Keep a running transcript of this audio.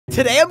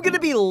Today I'm gonna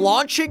be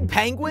launching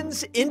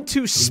penguins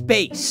into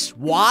space.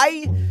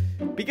 Why?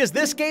 Because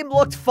this game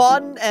looked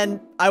fun and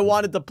I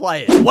wanted to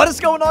play it. What is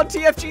going on,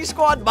 TFG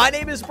Squad? My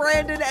name is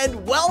Brandon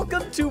and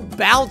welcome to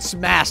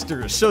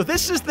Bouncemasters. So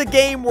this is the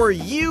game where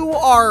you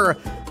are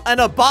an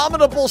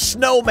abominable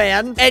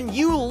snowman and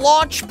you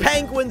launch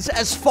penguins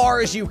as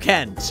far as you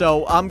can.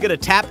 So I'm gonna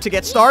tap to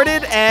get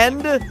started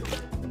and...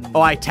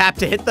 Oh, I tap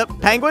to hit the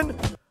penguin?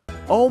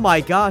 Oh my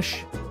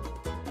gosh.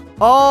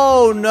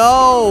 Oh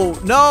no,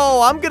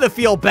 no, I'm gonna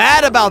feel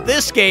bad about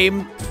this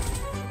game.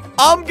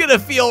 I'm gonna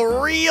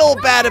feel real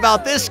bad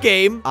about this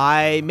game.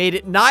 I made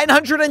it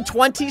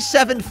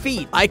 927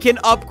 feet. I can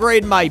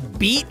upgrade my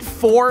beat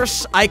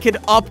force. I can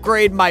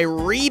upgrade my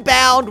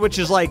rebound, which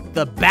is like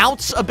the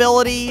bounce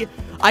ability.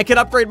 I can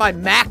upgrade my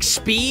max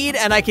speed,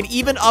 and I can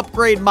even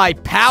upgrade my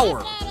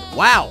power.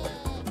 Wow.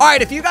 All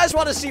right, if you guys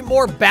want to see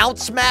more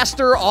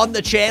Bouncemaster on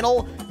the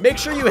channel, make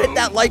sure you hit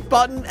that like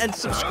button and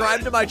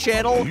subscribe to my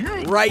channel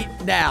right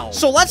now.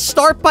 So let's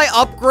start by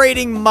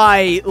upgrading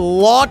my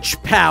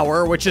launch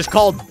power, which is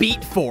called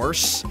Beat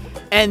Force.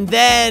 And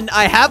then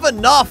I have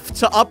enough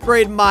to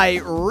upgrade my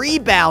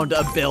rebound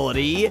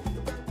ability.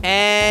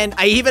 And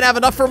I even have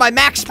enough for my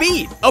max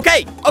speed.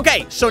 Okay,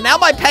 so now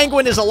my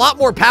penguin is a lot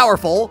more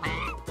powerful.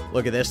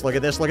 Look at this, look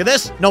at this, look at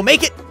this. No,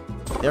 make it.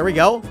 There we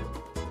go.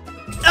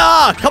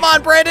 Ah, come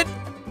on, Brandon.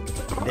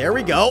 There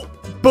we go.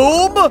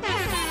 Boom.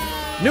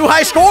 New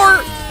high score.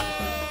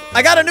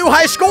 I got a new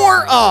high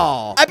score.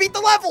 Oh, I beat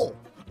the level.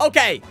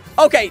 Okay,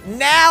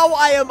 now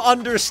I am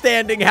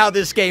understanding how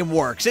this game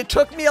works. It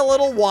took me a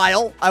little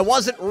while. I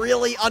wasn't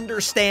really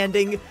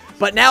understanding,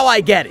 but now I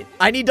get it.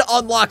 I need to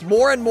unlock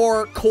more and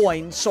more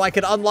coins so I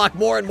could unlock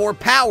more and more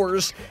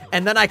powers,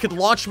 and then I could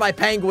launch my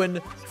penguin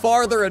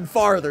farther and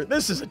farther.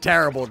 This is a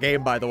terrible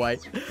game, by the way.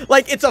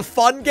 Like, it's a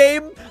fun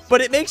game, but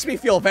it makes me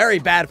feel very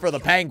bad for the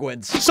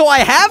penguins. So I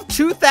have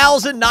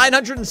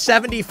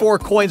 2,974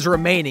 coins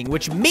remaining,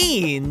 which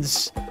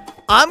means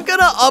I'm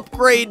gonna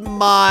upgrade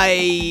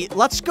my...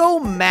 Let's go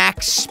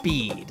max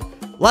speed.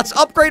 Let's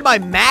upgrade my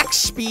max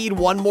speed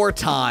one more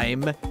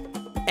time.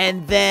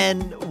 And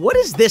then, what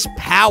is this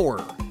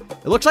power?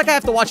 It looks like I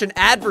have to watch an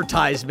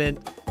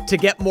advertisement to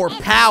get more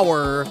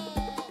power.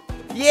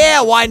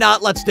 Yeah, why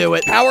not? Let's do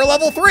it. Power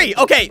level 3.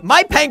 Okay,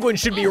 my penguin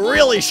should be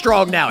really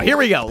strong now. Here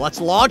we go. Let's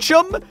launch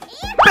him.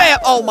 Bam!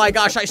 Oh my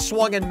gosh, I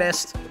swung and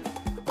missed.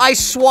 I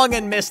swung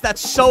and missed.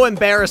 That's so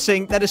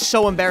embarrassing. That is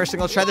so embarrassing.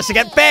 Let's try this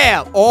again.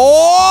 Bam!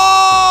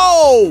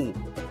 Oh!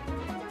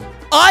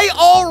 I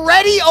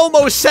already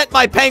almost sent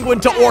my penguin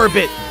to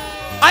orbit.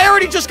 I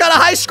already just got a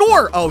high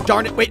score. Oh,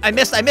 darn it. Wait, I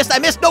missed.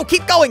 No,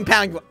 keep going,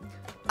 penguin.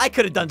 I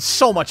could have done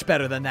so much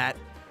better than that.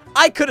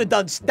 I could have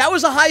done... That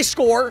was a high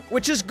score,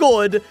 which is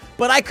good,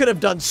 but I could have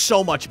done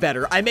so much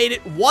better. I made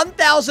it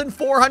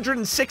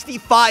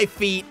 1,465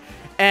 feet,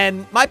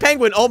 and my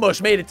penguin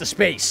almost made it to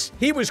space.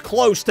 He was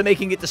close to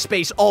making it to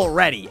space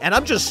already, and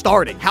I'm just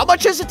starting. How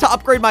much is it to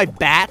upgrade my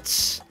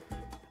bats?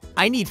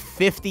 I need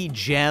 50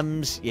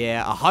 gems.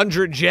 Yeah,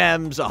 100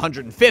 gems,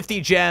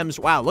 150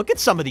 gems. Wow, look at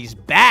some of these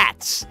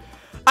bats.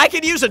 I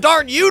could use a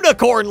darn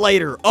unicorn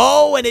later.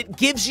 Oh, and it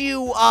gives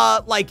you,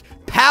 like,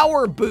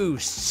 power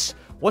boosts.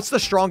 What's the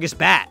strongest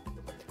bat?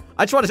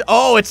 I just want to say,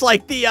 oh, it's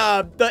like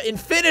the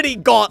Infinity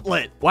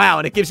Gauntlet. Wow,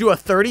 and it gives you a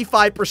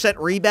 35%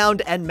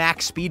 rebound and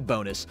max speed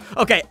bonus.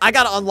 Okay, I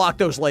gotta unlock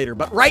those later,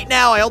 but right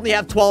now I only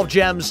have 12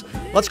 gems.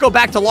 Let's go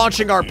back to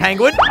launching our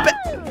penguin.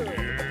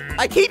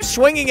 I keep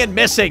swinging and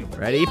missing.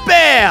 Ready?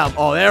 Bam!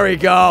 Oh, there we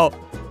go.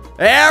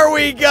 There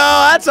we go.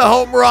 That's a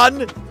home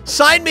run.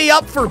 Sign me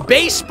up for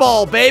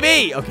baseball,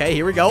 baby. Okay,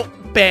 here we go.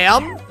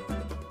 Bam.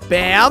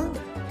 Bam.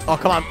 Oh,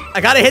 come on.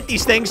 I gotta hit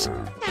these things.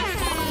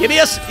 Give me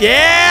a...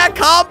 Yeah,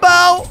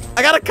 combo.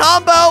 I got a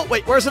combo.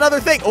 Wait, where's another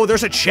thing? Oh,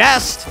 there's a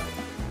chest.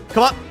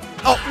 Come on.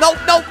 Oh, no.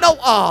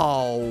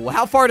 Oh,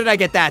 how far did I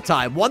get that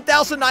time?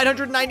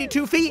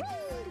 1,992 feet?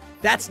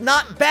 That's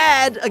not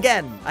bad.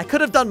 Again, I could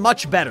have done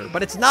much better,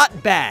 but it's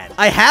not bad.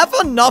 I have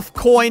enough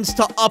coins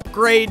to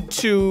upgrade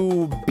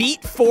to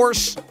Beat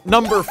Force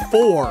number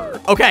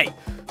 4. Okay,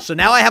 so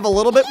now I have a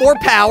little bit more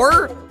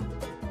power.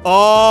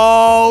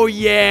 Oh,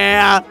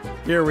 yeah.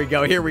 Here we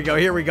go.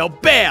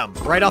 Bam!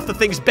 Right off the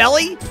thing's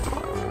belly.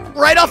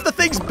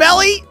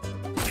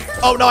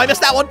 Oh, no, I missed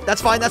that one.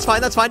 That's fine.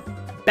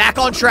 Back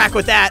on track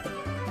with that.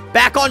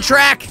 Back on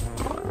track.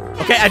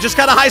 Okay, I just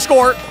got a high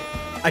score.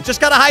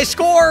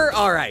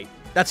 All right,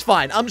 that's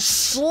fine. I'm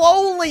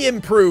slowly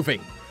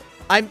improving.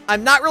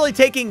 I'm not really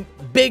taking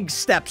big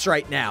steps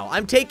right now.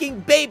 I'm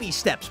taking baby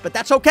steps, but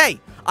that's okay.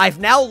 I've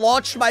now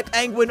launched my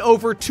penguin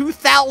over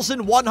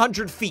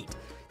 2,100 feet.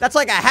 That's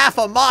like a half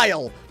a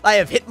mile I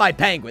have hit my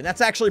penguin.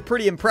 That's actually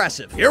pretty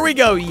impressive. Here we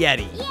go,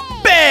 Yeti. Yay.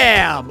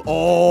 Bam!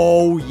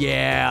 Oh,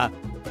 yeah.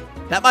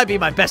 That might be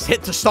my best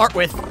hit to start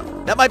with.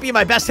 All right,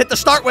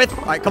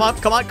 come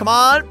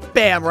on.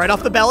 Bam, right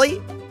off the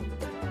belly.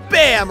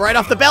 Bam, right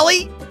off the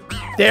belly.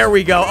 There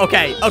we go.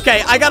 Okay,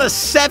 I got a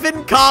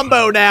 7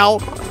 combo now.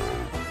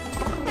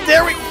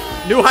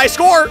 New high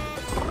score.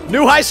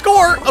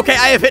 Okay,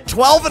 I have hit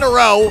 12 in a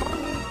row.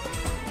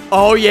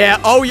 Oh, yeah.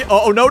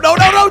 Oh, no.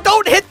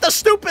 Don't hit the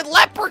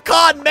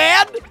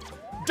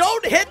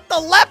the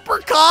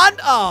leprechaun.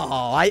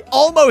 Oh, I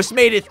almost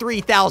made it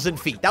 3,000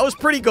 feet. That was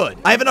pretty good.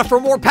 I have enough for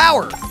more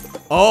power.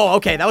 Oh,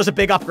 okay. That was a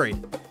big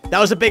upgrade. That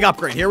was a big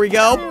upgrade. Here we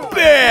go.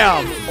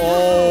 Bam.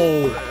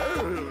 Oh.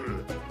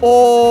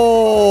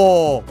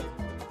 Oh.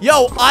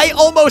 Yo, I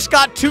almost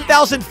got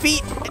 2,000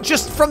 feet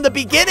just from the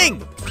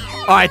beginning.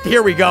 All right,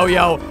 here we go,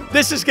 yo.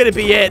 This is going to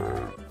be it.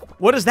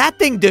 What does that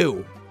thing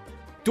do?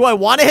 Do I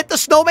want to hit the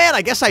snowman?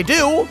 I guess I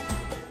do.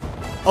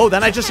 Oh,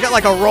 then I just got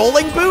like a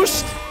rolling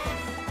boost.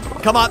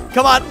 Come on,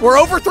 come on. We're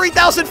over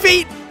 3,000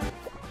 feet.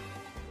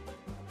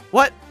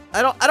 What?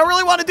 I don't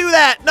really want to do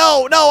that.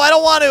 No, I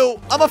don't want to.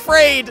 I'm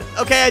afraid.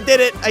 Okay, I did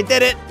it. I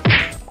did it.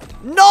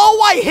 No,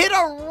 I hit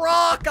a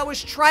rock. I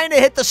was trying to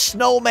hit the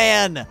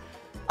snowman.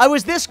 I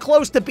was this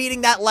close to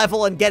beating that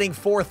level and getting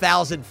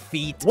 4,000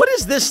 feet. What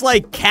is this,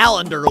 like,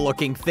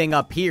 calendar-looking thing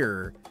up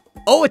here?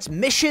 Oh, it's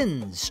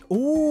missions.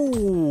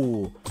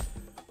 Ooh.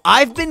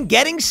 I've been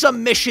getting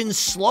some missions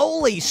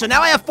slowly, so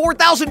now I have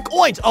 4,000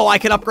 coins. Oh, I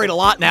can upgrade a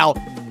lot now.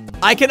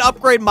 I can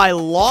upgrade my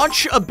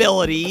launch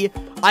ability.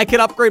 I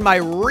can upgrade my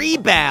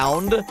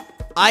rebound.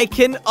 I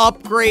can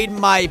upgrade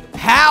my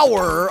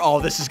power. Oh,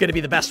 this is going to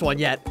be the best one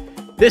yet.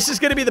 This is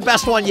going to be the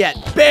best one yet.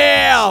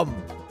 Bam!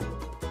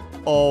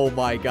 Oh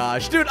my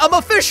gosh. Dude, I'm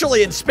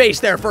officially in space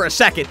there for a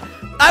second.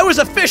 I was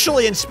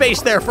officially in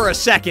space there for a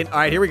second. All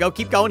right, here we go.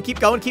 Keep going, keep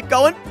going, keep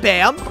going.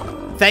 Bam.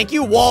 Thank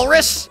you,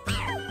 Walrus.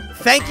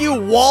 Thank you,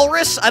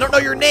 Walrus. I don't know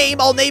your name.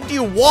 I'll name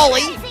you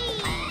Wally.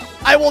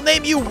 I will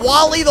name you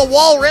Wally the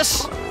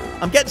Walrus.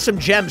 I'm getting some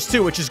gems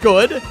too, which is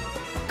good.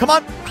 Come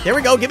on. There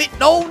we go. Give me.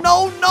 No,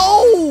 no,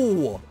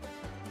 no.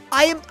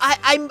 I'm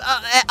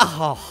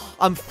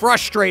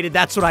frustrated.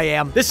 That's what I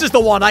am. This is the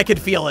one. I can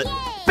feel it.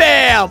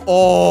 Bam.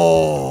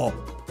 Oh.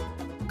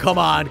 Come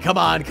on, come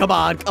on, come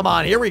on, come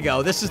on. Here we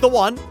go. This is the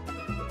one.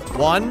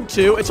 1,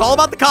 2. It's all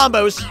about the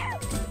combos.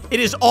 It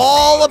is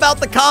all about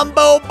the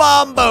combo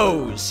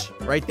bombos.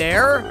 Right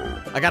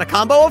there. I got a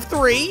combo of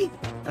 3.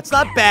 That's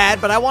not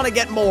bad, but I want to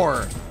get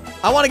more.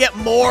 I want to get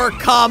more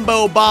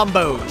combo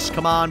bombos.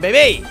 Come on,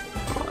 baby.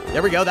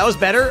 There we go. That was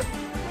better.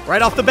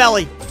 Right off the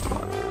belly.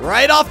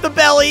 Right off the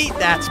belly.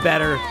 That's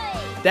better.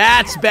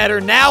 That's better.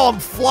 Now I'm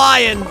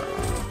flying.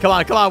 Come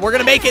on, come on. We're going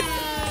to make it.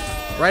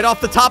 Right off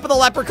the top of the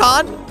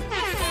leprechaun.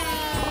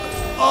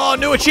 Oh,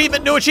 new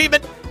achievement, new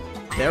achievement.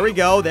 There we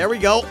go. There we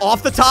go.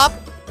 Off the top.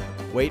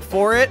 Wait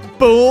for it.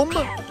 Boom.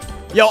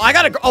 Yo, I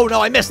got to... Oh, no,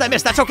 I missed.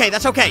 That's okay.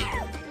 That's okay.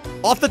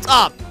 Off the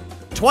top.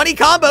 20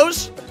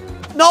 combos.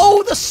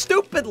 No, the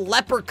stupid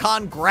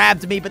leprechaun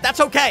grabbed me, but that's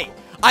okay.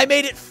 I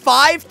made it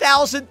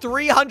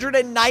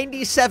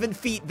 5,397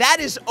 feet. That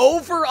is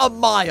over a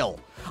mile.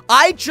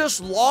 I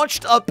just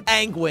launched a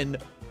penguin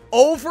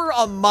over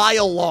a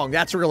mile long.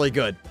 That's really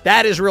good.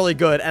 That is really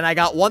good. And I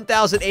got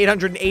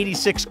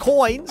 1,886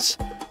 coins,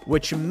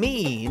 which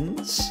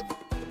means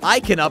I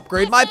can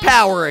upgrade my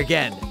power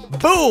again.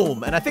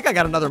 Boom. And I think I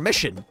got another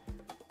mission.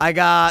 I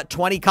got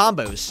 20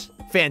 combos.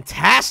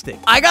 Fantastic.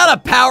 I got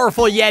a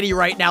powerful Yeti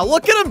right now.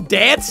 Look at him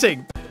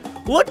dancing.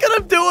 Look at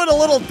him doing a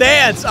little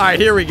dance. All right,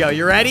 here we go.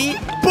 You ready?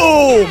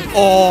 Boom.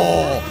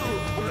 Oh.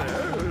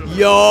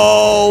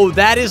 Yo,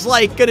 that is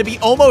like going to be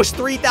almost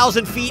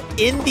 3,000 feet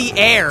in the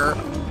air.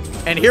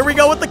 And here we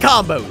go with the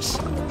combos.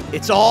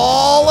 It's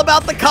all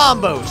about the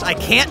combos. I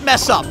can't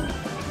mess up.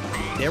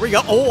 There we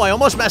go. Oh, I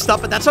almost messed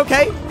up, but that's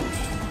okay.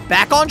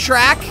 Back on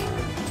track.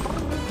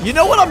 You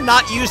know what I'm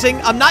not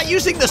using? I'm not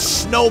using the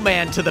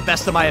snowman to the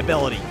best of my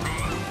ability.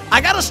 I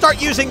gotta start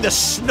using the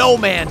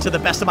snowman to the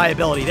best of my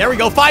ability. There we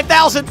go,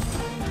 5,000.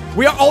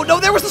 We are, oh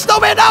no, there was the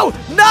snowman, no!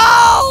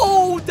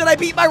 No! Did I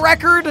beat my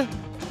record?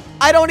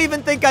 I don't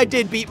even think I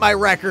did beat my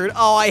record.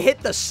 Oh, I hit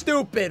the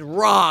stupid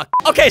rock.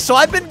 Okay, so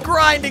I've been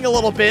grinding a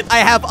little bit. I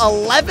have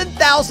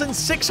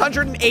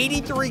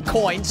 11,683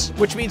 coins,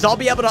 which means I'll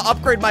be able to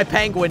upgrade my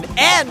penguin.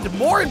 And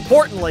more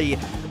importantly,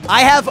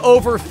 I have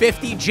over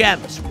 50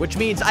 gems, which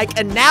means I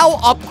can now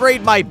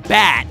upgrade my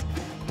bat.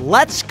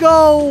 Let's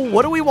go.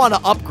 What do we want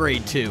to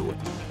upgrade to?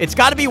 It's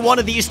got to be one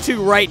of these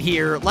two right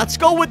here. Let's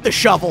go with the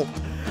shovel.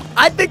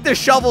 I think the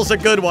shovel's a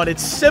good one.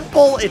 It's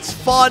simple, it's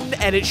fun,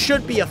 and it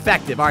should be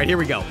effective. All right, here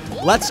we go.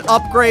 Let's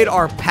upgrade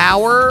our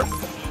power.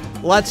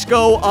 Let's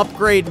go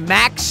upgrade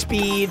max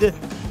speed.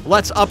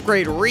 Let's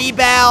upgrade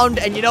rebound.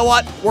 And you know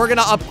what? We're going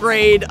to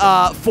upgrade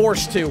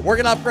force too. We're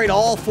going to upgrade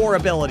all 4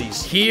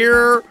 abilities.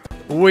 Here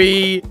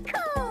we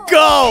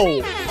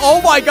go.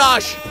 Oh my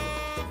gosh.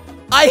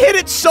 I hit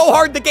it so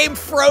hard the game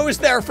froze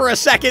there for a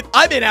second.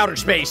 I'm in outer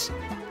space.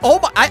 Oh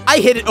my, I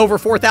hit it over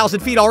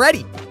 4,000 feet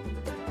already.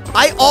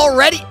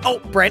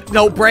 Oh,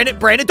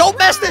 Brandon, don't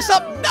mess this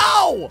up.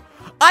 No!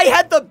 I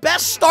had the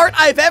best start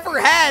I've ever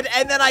had,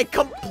 and then I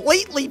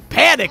completely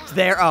panicked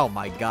there. Oh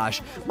my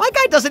gosh. My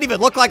guy doesn't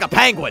even look like a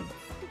penguin.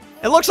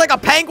 It looks like a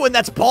penguin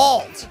that's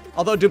bald.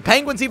 Although, do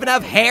penguins even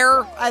have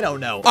hair? I don't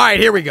know. All right,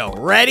 here we go.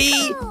 Ready?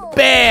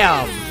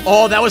 Bam.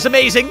 Oh, that was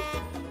amazing.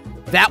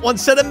 That one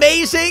said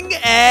amazing,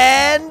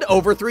 and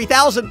over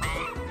 3,000.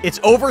 It's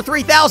over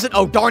 3,000.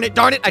 Oh, darn it,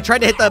 darn it. I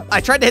tried to hit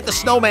the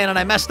snowman and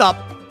I messed up.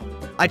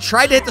 I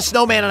tried to hit the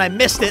snowman and I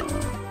missed it.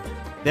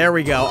 There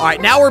we go. All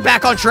right, now we're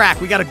back on track.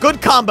 We got a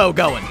good combo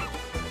going.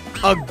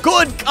 A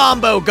good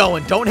combo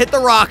going. Don't hit the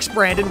rocks,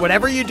 Brandon.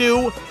 Whatever you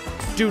do,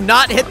 do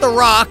not hit the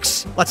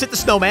rocks. Let's hit the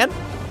snowman.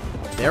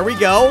 There we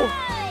go.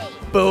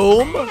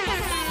 Boom.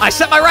 I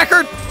set my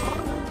record.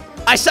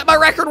 I set my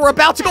record. We're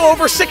about to go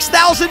over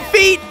 6,000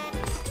 feet.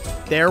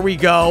 There we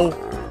go.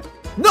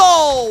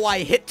 No, I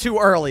hit too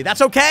early.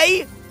 That's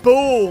okay.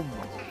 Boom.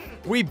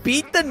 We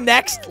beat the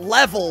next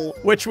level,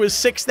 which was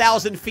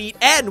 6,000 feet,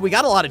 and we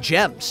got a lot of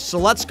gems. So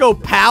let's go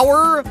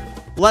power.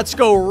 Let's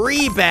go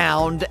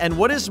rebound. And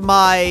what is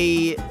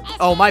my...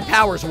 Oh, my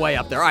power's way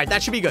up there. All right,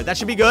 that should be good. That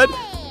should be good.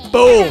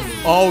 Boom.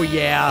 Oh,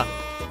 yeah.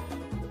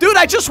 Dude,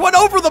 I just went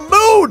over the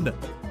moon.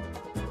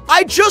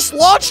 I just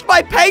launched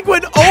my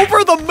penguin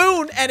over the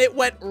moon, and it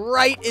went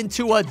right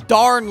into a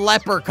darn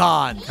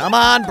leprechaun. Come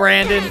on,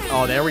 Brandon.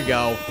 Oh, there we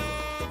go.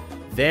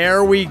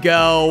 There we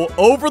go.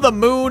 Over the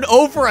moon,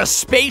 over a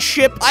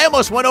spaceship. I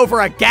almost went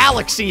over a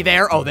galaxy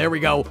there. Oh, there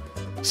we go.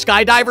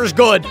 Skydiver's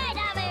good.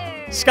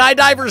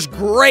 Skydiver's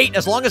great,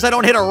 as long as I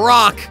don't hit a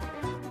rock.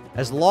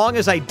 As long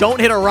as I don't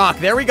hit a rock.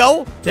 There we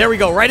go. There we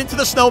go. Right into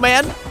the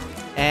snowman.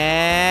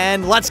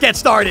 And let's get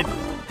started.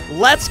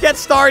 Let's get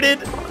started.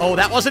 Oh,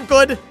 that wasn't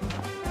good.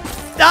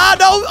 Ah,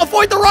 no.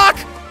 Avoid the rock.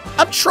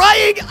 I'm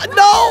trying.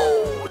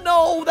 No.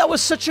 No, that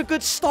was such a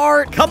good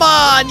start. Come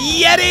on,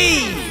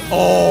 Yeti.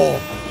 Oh.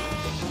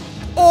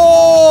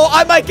 Oh,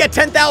 I might get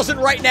 10,000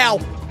 right now.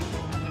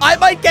 I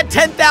might get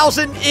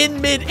 10,000 in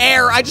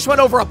midair. I just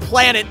went over a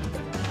planet.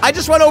 I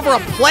just went over a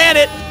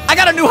planet. I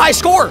got a new high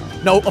score.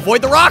 No,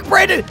 avoid the rock,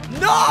 Brandon.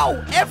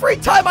 No, every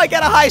time I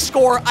get a high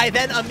score, I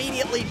then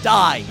immediately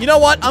die. You know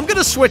what? I'm going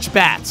to switch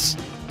bats.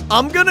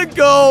 I'm going to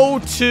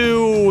go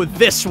to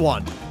this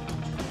one.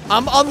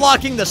 I'm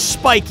unlocking the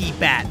spiky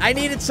bat. I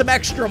needed some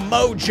extra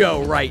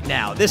mojo right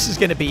now. This is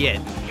going to be it.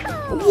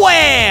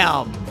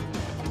 Wham!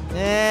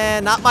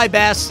 Not my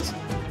best.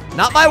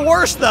 Not my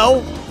worst,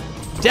 though.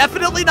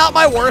 Definitely not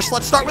my worst.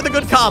 Let's start with a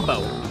good combo.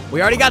 We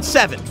already got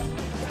 7.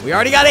 We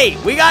already got 8.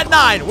 We got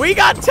 9. We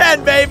got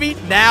 10, baby.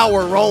 Now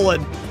we're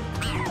rolling.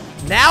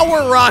 Now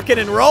we're rocking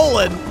and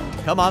rolling.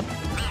 Come on.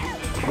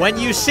 When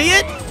you see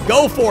it,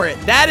 go for it.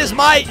 That is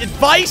my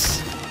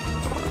advice.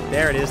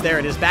 There it is. There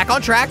it is. Back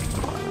on track.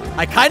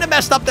 I kind of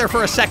messed up there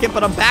for a second,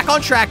 but I'm back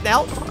on track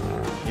now.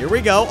 Here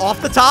we go.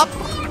 Off the top.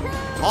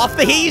 Off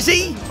the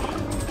heezy.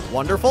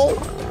 Wonderful.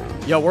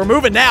 Yo, we're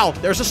moving now.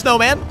 There's a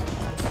snowman.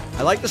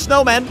 I like the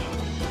snowman.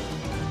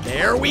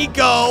 There we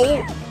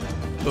go.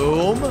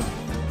 Boom.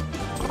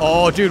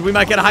 Oh, dude, we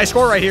might get a high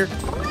score right here.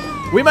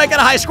 We might get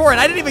a high score, and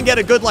I didn't even get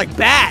a good, like,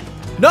 bat.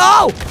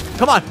 No!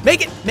 Come on,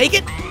 make it, make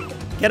it.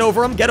 Get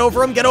over him, get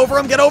over him, get over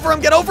him, get over him,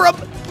 get over him.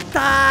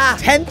 Ah,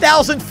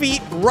 10,000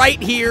 feet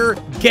right here,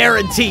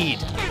 guaranteed.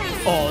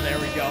 Oh, there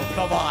we go,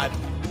 come on.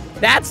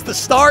 That's the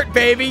start,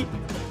 baby.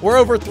 We're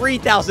over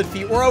 3,000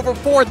 feet. We're over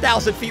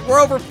 4,000 feet.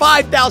 We're over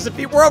 5,000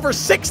 feet. We're over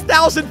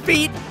 6,000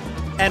 feet.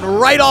 And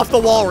right off the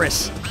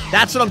walrus.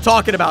 That's what I'm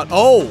talking about.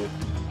 Oh.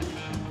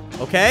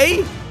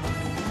 Okay.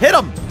 Hit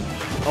him.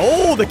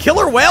 Oh, the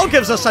killer whale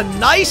gives us a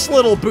nice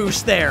little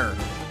boost there.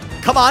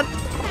 Come on.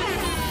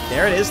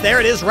 There it is. There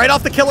it is. Right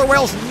off the killer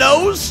whale's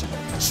nose.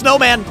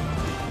 Snowman.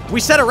 We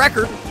set a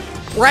record.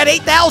 We're at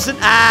 8,000.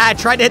 Ah, I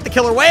tried to hit the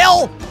killer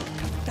whale.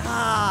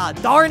 Ah,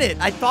 darn it.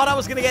 I thought I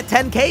was going to get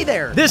 10K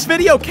there. This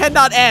video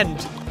cannot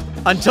end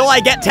until I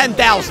get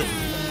 10,000.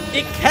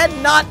 It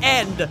cannot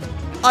end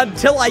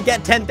until I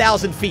get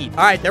 10,000 feet.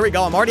 All right, there we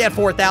go. I'm already at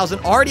 4,000.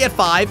 Already at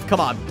 5. Come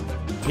on.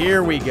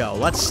 Here we go.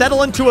 Let's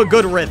settle into a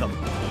good rhythm.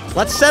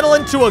 Let's settle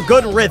into a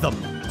good rhythm.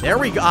 There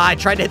we go. Ah, I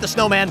tried to hit the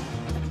snowman.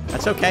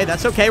 That's okay.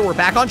 That's okay. We're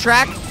back on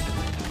track.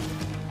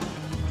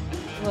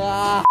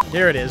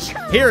 Here it is.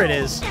 Here it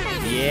is.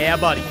 Yeah,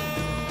 buddy.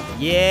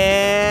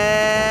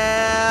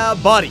 Yeah,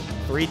 buddy.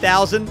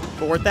 3,000,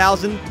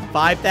 4,000,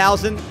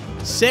 5,000,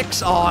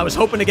 6. Oh, I was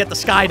hoping to get the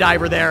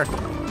skydiver there.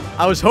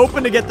 I was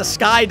hoping to get the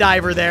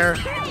skydiver there.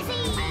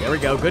 There we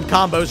go. Good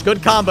combos. Good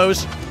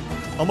combos.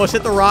 Almost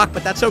hit the rock,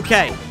 but that's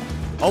okay.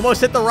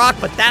 Almost hit the rock,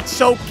 but that's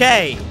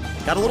okay.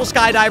 Got a little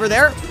skydiver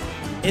there.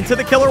 Into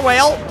the killer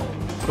whale.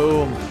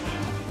 Boom.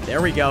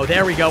 There we go.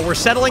 There we go. We're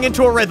settling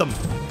into a rhythm.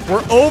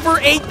 We're over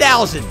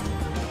 8,000.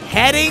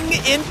 Heading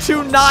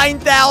into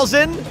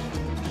 9,000.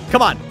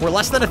 Come on. We're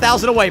less than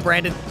 1,000 away,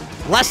 Brandon.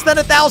 Less than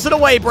 1,000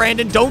 away,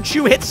 Brandon. Don't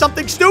you hit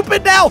something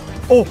stupid now.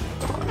 Oh.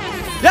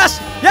 Yes.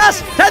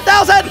 Yes.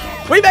 10,000.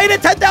 We made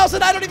it.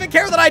 10,000. I don't even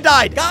care that I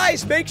died.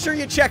 Guys, make sure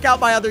you check out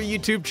my other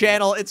YouTube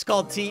channel. It's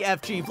called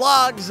TFG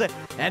Vlogs.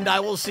 And I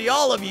will see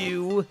all of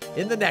you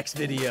in the next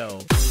video.